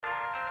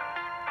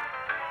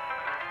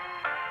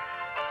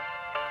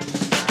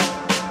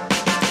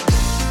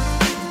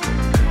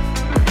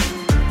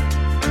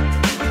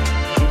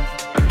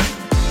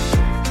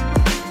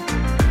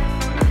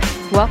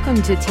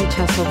Welcome to Teach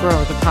Hustle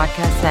Grow, the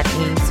podcast that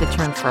aims to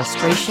turn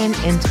frustration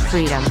into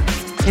freedom,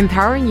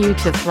 empowering you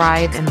to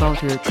thrive in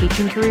both your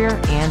teaching career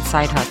and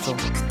side hustle.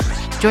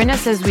 Join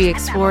us as we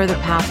explore the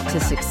path to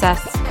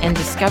success and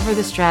discover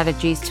the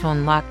strategies to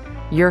unlock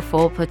your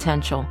full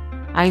potential.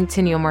 I'm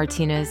Tenio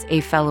Martinez,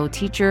 a fellow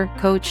teacher,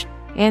 coach,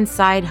 and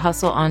side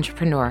hustle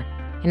entrepreneur,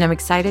 and I'm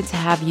excited to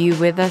have you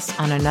with us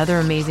on another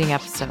amazing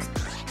episode.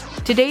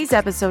 Today's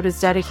episode is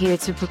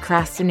dedicated to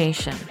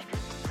procrastination.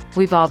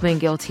 We've all been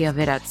guilty of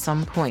it at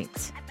some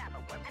point.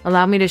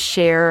 Allow me to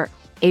share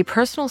a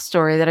personal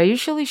story that I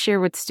usually share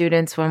with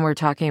students when we're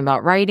talking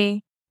about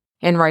writing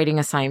and writing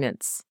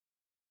assignments,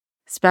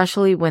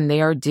 especially when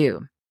they are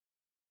due.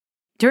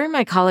 During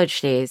my college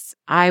days,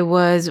 I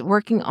was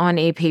working on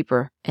a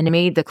paper and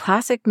made the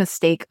classic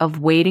mistake of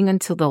waiting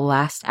until the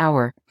last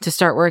hour to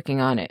start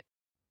working on it.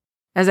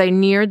 As I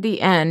neared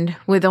the end,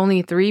 with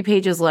only 3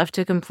 pages left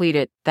to complete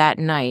it that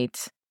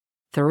night,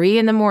 3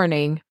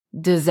 a.m,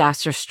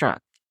 disaster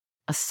struck.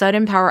 A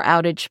sudden power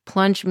outage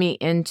plunged me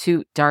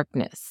into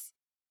darkness.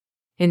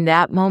 In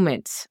that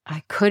moment,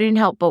 I couldn't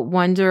help but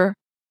wonder,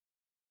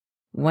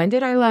 when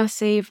did I last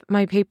save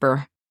my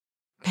paper?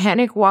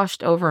 Panic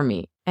washed over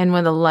me, and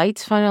when the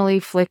lights finally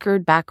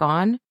flickered back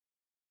on,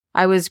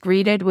 I was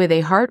greeted with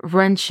a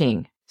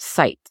heart-wrenching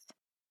sight.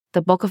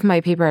 The bulk of my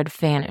paper had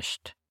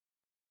vanished.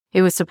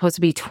 It was supposed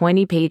to be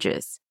 20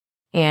 pages,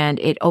 and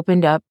it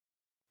opened up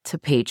to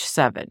page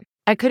 7.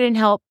 I couldn't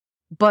help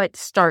but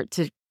start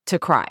to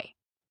cry.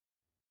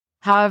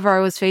 However, I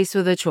was faced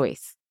with a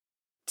choice: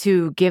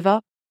 to give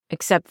up,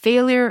 accept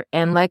failure,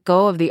 and let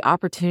go of the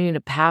opportunity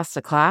to pass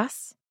the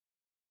class,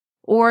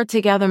 or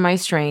to gather my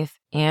strength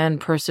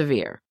and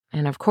persevere.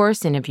 And of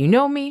course, and if you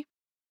know me,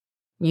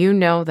 you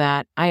know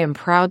that I am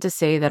proud to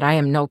say that I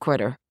am no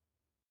quitter.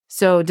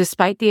 So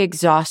despite the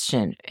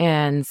exhaustion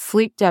and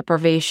sleep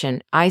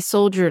deprivation, I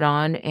soldiered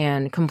on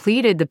and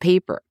completed the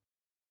paper.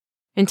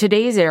 In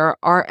today's era,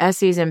 our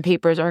essays and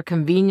papers are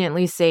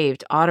conveniently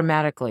saved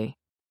automatically.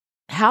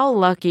 How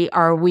lucky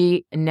are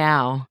we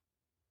now?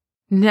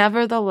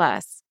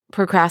 Nevertheless,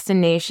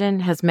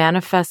 procrastination has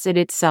manifested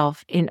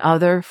itself in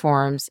other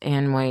forms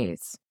and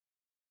ways.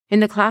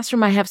 In the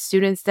classroom, I have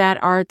students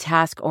that are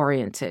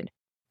task-oriented.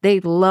 They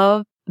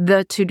love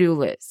the to-do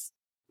list.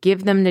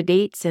 Give them the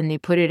dates and they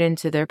put it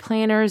into their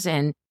planners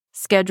and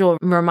schedule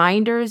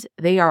reminders.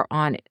 They are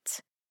on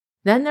it.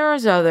 Then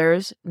there's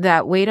others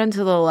that wait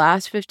until the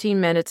last 15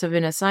 minutes of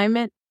an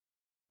assignment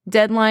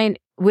deadline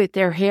with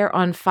their hair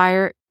on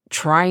fire,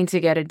 trying to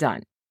get it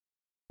done.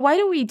 Why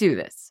do we do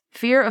this?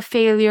 Fear of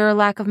failure,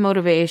 lack of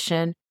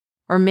motivation,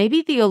 or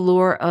maybe the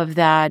allure of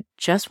that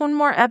just one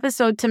more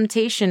episode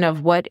temptation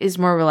of what is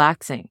more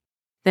relaxing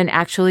than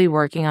actually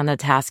working on the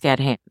task at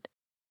hand.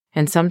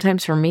 And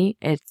sometimes for me,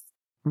 it's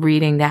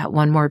reading that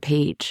one more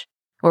page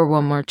or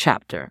one more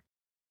chapter.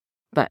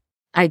 But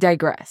I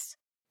digress.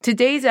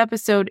 Today's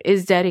episode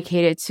is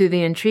dedicated to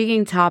the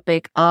intriguing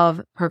topic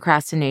of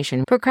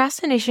procrastination.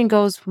 Procrastination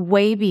goes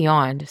way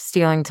beyond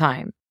stealing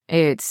time.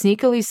 It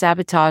sneakily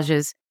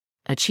sabotages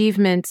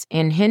achievements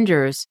and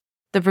hinders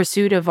the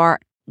pursuit of our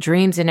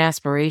dreams and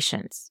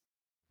aspirations.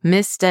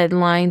 Missed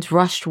deadlines,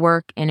 rushed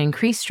work, and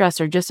increased stress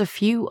are just a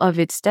few of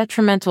its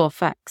detrimental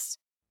effects.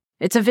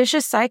 It's a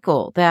vicious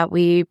cycle that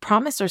we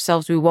promise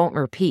ourselves we won't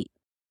repeat,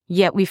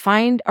 yet we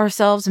find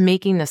ourselves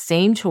making the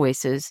same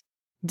choices,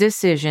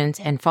 decisions,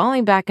 and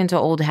falling back into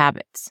old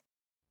habits.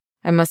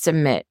 I must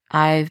admit,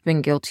 I've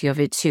been guilty of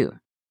it too.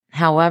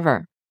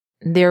 However,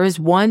 there is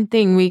one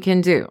thing we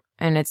can do,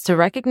 and it's to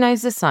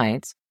recognize the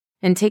signs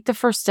and take the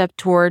first step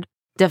toward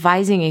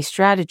devising a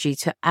strategy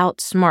to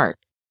outsmart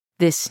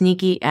this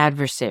sneaky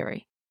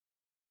adversary.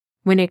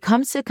 When it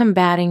comes to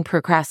combating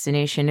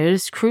procrastination, it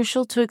is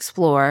crucial to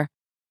explore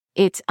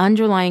its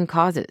underlying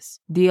causes.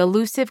 The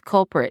elusive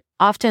culprit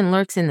often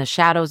lurks in the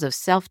shadows of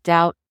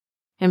self-doubt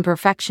and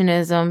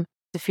perfectionism,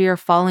 the fear of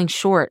falling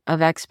short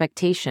of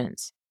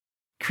expectations,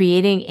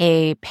 creating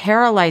a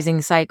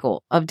paralyzing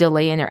cycle of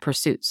delay in their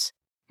pursuits.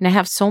 And I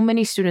have so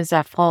many students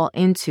that fall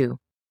into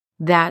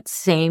that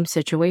same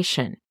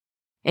situation.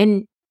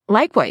 And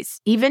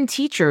likewise, even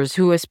teachers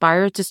who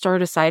aspire to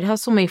start a side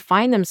hustle may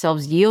find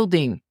themselves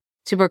yielding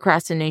to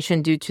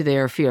procrastination due to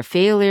their fear of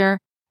failure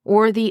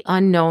or the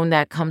unknown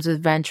that comes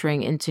with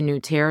venturing into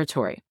new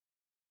territory.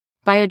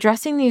 By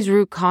addressing these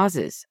root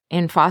causes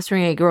and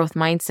fostering a growth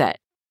mindset,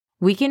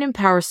 we can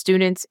empower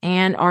students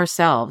and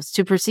ourselves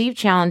to perceive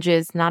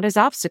challenges not as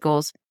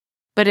obstacles,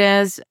 but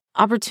as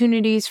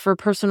opportunities for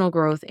personal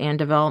growth and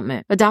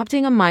development.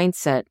 Adopting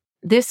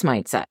this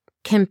mindset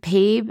can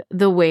pave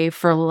the way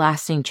for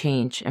lasting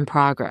change and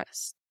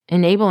progress,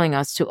 enabling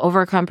us to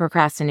overcome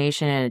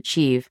procrastination and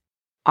achieve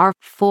our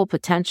full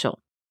potential.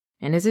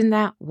 And isn't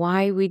that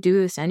why we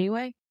do this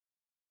anyway?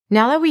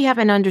 Now that we have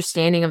an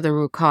understanding of the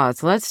root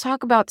cause, let's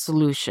talk about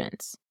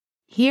solutions.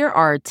 Here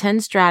are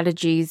 10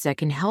 strategies that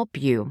can help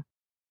you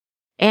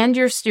and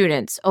your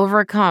students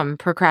overcome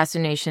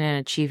procrastination and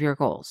achieve your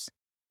goals.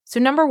 So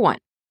number 1,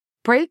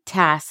 break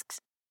tasks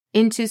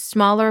into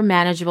smaller,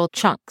 manageable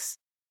chunks.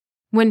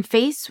 When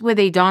faced with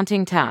a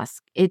daunting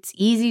task, it's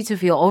easy to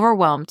feel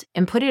overwhelmed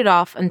and put it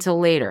off until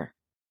later.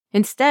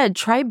 Instead,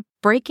 try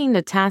breaking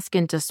the task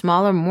into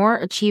smaller, more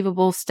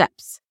achievable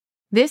steps.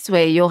 This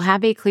way, you'll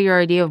have a clear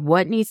idea of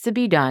what needs to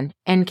be done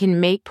and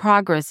can make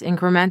progress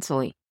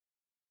incrementally.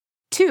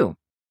 2,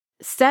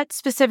 set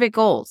specific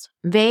goals.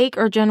 Vague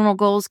or general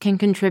goals can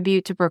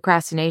contribute to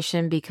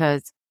procrastination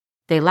because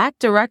they lack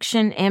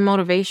direction and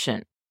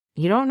motivation.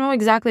 You don't know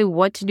exactly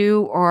what to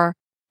do or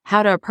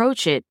how to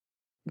approach it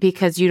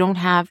because you don't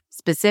have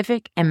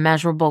specific and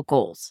measurable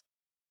goals.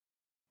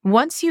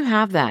 Once you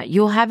have that,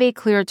 you'll have a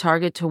clear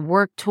target to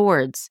work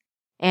towards,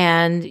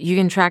 and you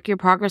can track your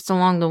progress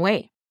along the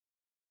way.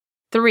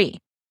 3,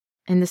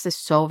 and this is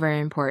so very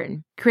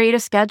important, create a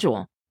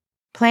schedule.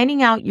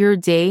 Planning out your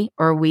day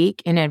or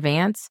week in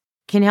advance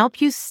can help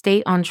you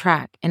stay on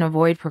track and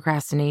avoid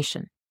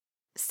procrastination.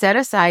 Set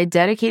aside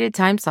dedicated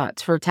time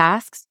slots for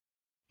tasks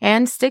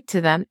and stick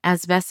to them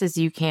as best as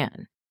you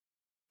can.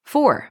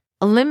 4,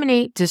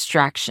 eliminate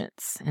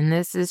distractions, and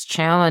this is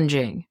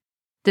challenging.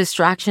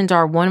 Distractions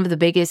are one of the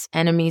biggest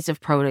enemies of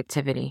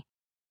productivity.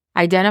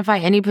 Identify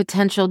any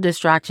potential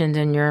distractions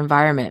in your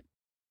environment,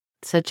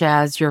 such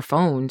as your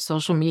phone,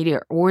 social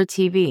media, or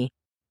TV,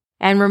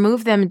 and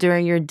remove them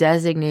during your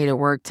designated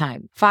work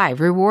time. 5,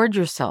 reward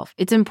yourself.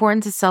 It's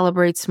important to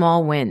celebrate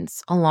small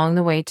wins along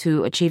the way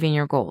to achieving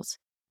your goals.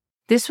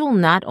 This will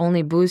not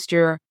only boost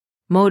your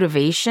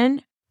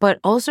motivation, but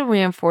also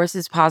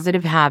reinforces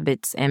positive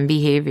habits and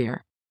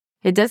behavior.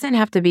 It doesn't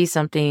have to be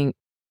something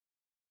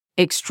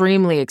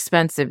extremely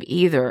expensive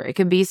either. It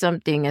could be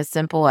something as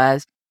simple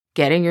as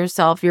getting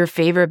yourself your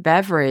favorite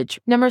beverage.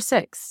 Number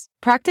 6,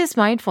 practice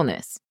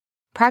mindfulness.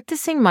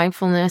 Practicing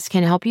mindfulness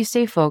can help you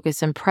stay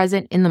focused and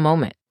present in the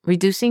moment,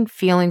 reducing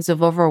feelings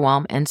of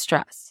overwhelm and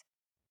stress.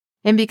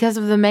 And because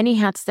of the many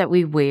hats that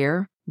we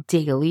wear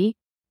daily,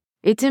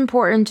 it's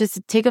important just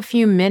to take a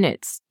few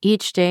minutes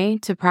each day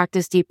to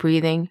practice deep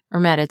breathing or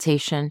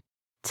meditation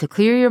to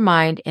clear your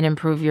mind and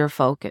improve your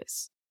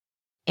focus.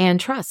 And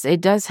trust,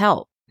 it does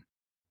help.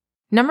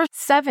 Number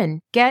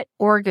 7, get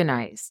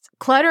organized.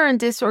 Clutter and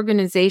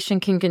disorganization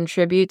can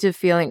contribute to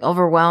feeling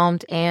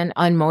overwhelmed and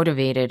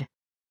unmotivated.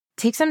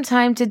 Take some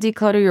time to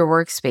declutter your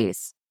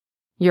workspace,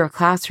 your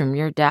classroom,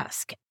 your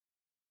desk,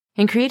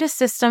 and create a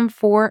system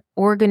for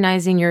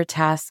organizing your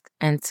tasks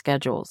and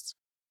schedules.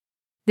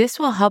 This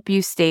will help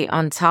you stay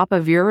on top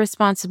of your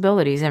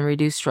responsibilities and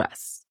reduce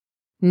stress.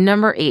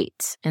 Number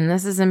 8, and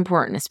this is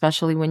important,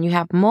 especially when you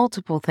have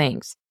multiple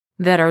things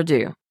that are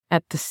due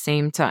at the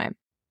same time.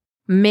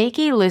 Make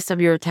a list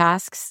of your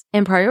tasks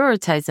and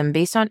prioritize them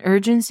based on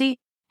urgency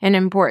and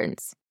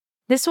importance.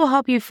 This will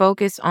help you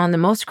focus on the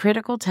most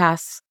critical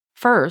tasks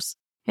first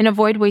and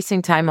avoid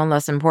wasting time on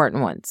less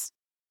important ones.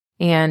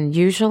 And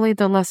usually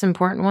the less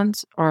important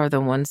ones are the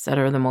ones that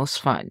are the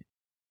most fun.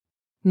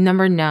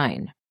 Number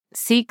 9,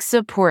 seek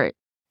support.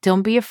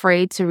 Don't be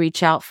afraid to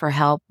reach out for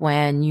help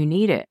when you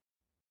need it.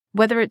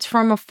 Whether it's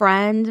from a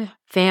friend,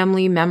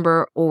 family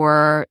member,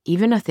 or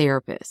even a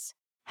therapist,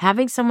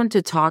 having someone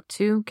to talk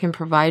to can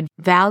provide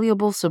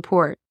valuable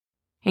support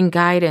and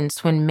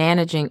guidance when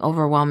managing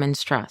overwhelm and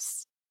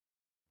stress.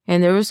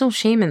 And there is no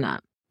shame in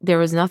that.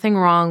 There is nothing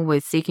wrong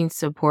with seeking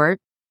support.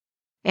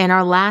 And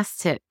our last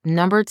tip,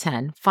 number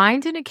 10,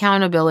 find an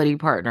accountability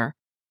partner.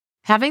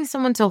 Having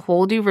someone to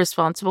hold you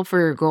responsible for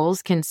your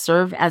goals can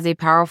serve as a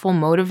powerful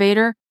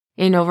motivator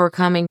in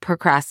overcoming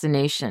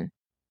procrastination.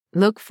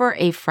 Look for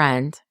a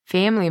friend,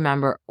 family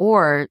member,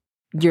 or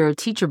your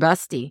teacher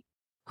bestie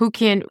who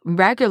can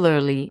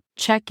regularly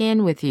check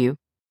in with you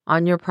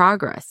on your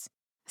progress,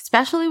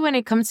 especially when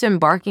it comes to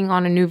embarking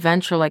on a new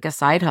venture like a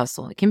side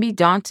hustle. It can be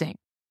daunting,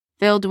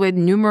 filled with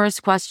numerous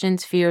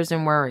questions, fears,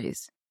 and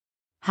worries.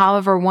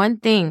 However, one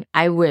thing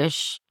I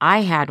wish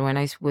I had when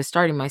I was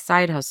starting my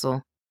side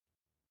hustle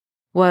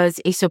was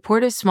a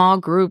supportive small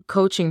group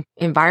coaching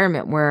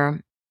environment where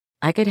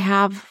I could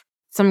have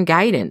some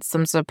guidance,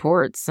 some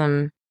support,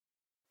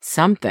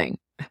 something.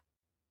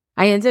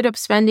 I ended up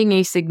spending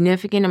a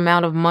significant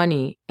amount of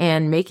money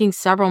and making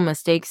several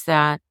mistakes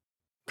that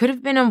could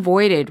have been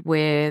avoided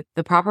with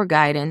the proper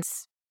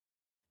guidance,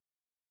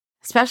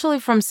 especially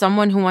from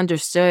someone who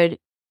understood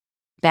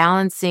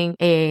balancing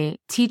a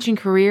teaching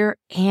career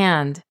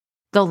and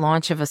the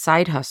launch of a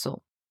side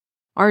hustle.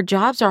 Our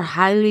jobs are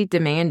highly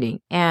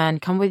demanding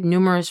and come with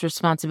numerous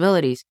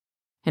responsibilities,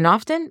 and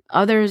often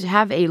others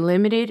have a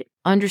limited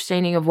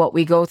understanding of what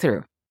we go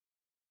through.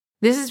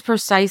 This is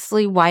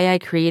precisely why I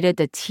created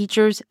the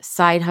Teacher's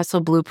Side Hustle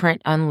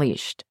Blueprint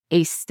Unleashed,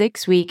 a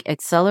 6-week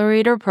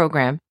accelerator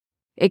program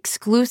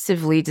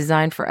exclusively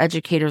designed for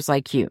educators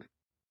like you.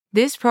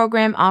 This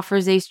program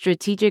offers a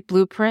strategic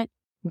blueprint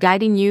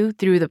guiding you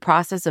through the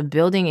process of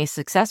building a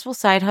successful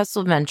side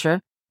hustle venture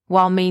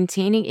while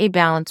maintaining a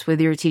balance with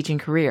your teaching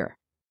career.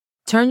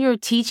 Turn your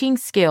teaching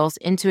skills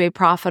into a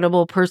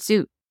profitable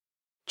pursuit.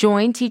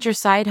 Join Teacher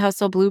Side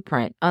Hustle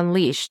Blueprint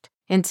Unleashed,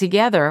 and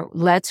together,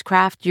 let's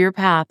craft your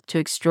path to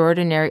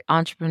extraordinary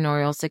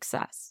entrepreneurial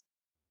success.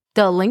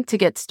 The link to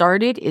get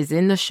started is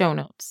in the show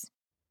notes.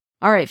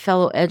 All right,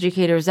 fellow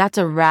educators, that's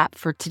a wrap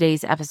for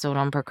today's episode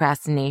on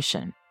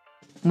procrastination.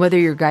 Whether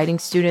you're guiding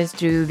students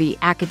through the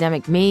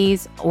academic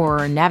maze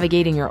or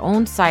navigating your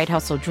own side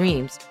hustle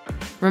dreams,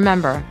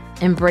 remember,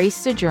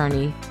 embrace the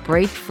journey,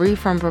 break free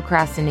from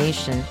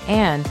procrastination,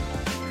 and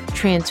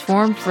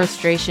transform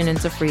frustration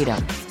into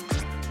freedom.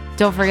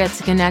 Don't forget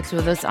to connect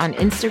with us on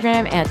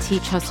Instagram at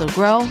Teach Hustle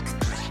Grow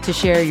to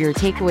share your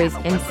takeaways,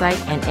 insight,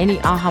 and any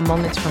aha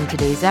moments from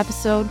today's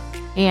episode.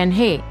 And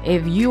hey,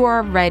 if you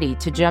are ready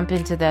to jump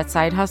into that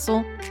side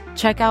hustle,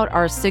 check out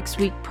our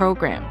 6-week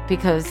program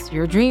because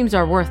your dreams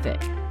are worth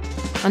it.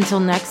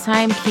 Until next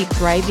time, keep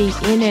thriving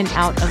in and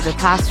out of the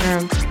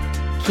classroom,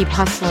 keep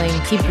hustling,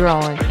 keep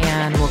growing,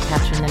 and we'll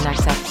catch you in the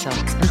next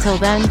episode. Until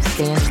then,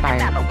 stay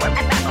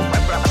inspired.